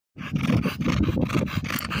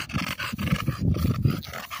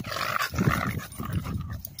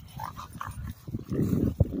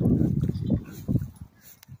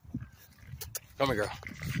Come here, girl.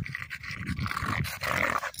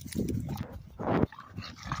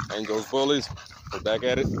 Ain't those bullies. We're back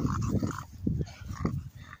at it.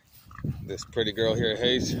 This pretty girl here,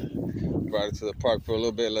 Hayes, brought her to the park for a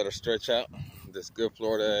little bit, let her stretch out. This good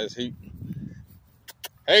Florida ass heat.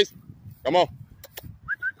 Hayes, come on.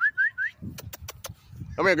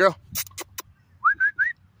 Come here, girl.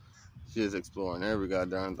 She is exploring every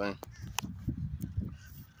goddamn thing.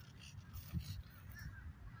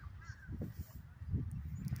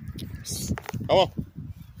 Come on.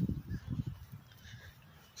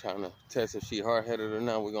 Trying to test if she hard-headed or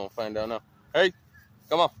not. We're gonna find out now. Hey,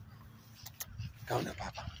 come on. Come on,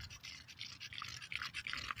 Papa.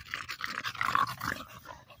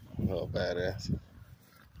 Little badass.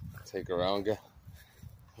 Take her around, get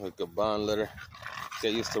like a bond litter.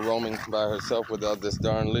 Get used to roaming by herself without this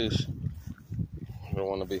darn leash. I don't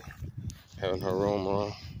want to be having her roam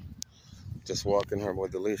around. Just walking her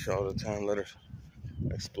with the leash all the time. Let her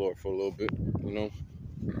explore for a little bit, you know.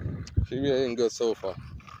 She really ain't good so far.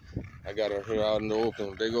 I got her here out in the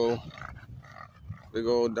open. Big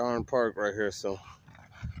old darn park right here, so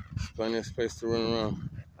there's plenty of space to run around.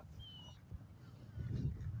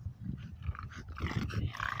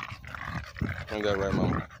 Ain't that right,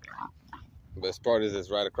 Mama? The best part is it's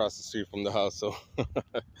right across the street from the house, so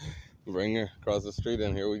bring her across the street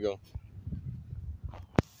and here we go.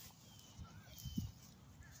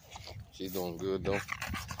 She's doing good though.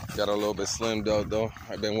 Got her a little bit slimmed out though.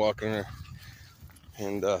 I've been walking her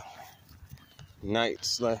in the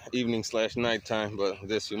evening / nighttime, but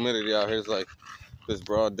this humidity out here is like this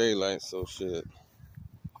broad daylight, so shit.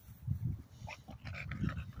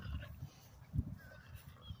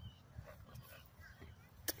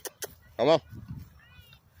 Come on.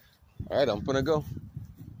 All right, I'm gonna go.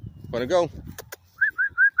 Gonna go.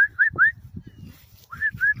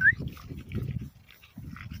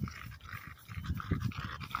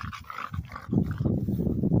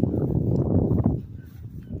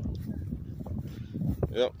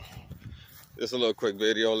 Yep. Just a little quick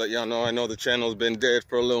video. Let y'all know I know the channel's been dead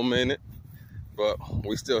for a little minute, but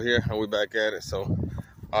we still here and we back at it. So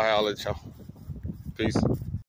I'll holler at y'all. Peace.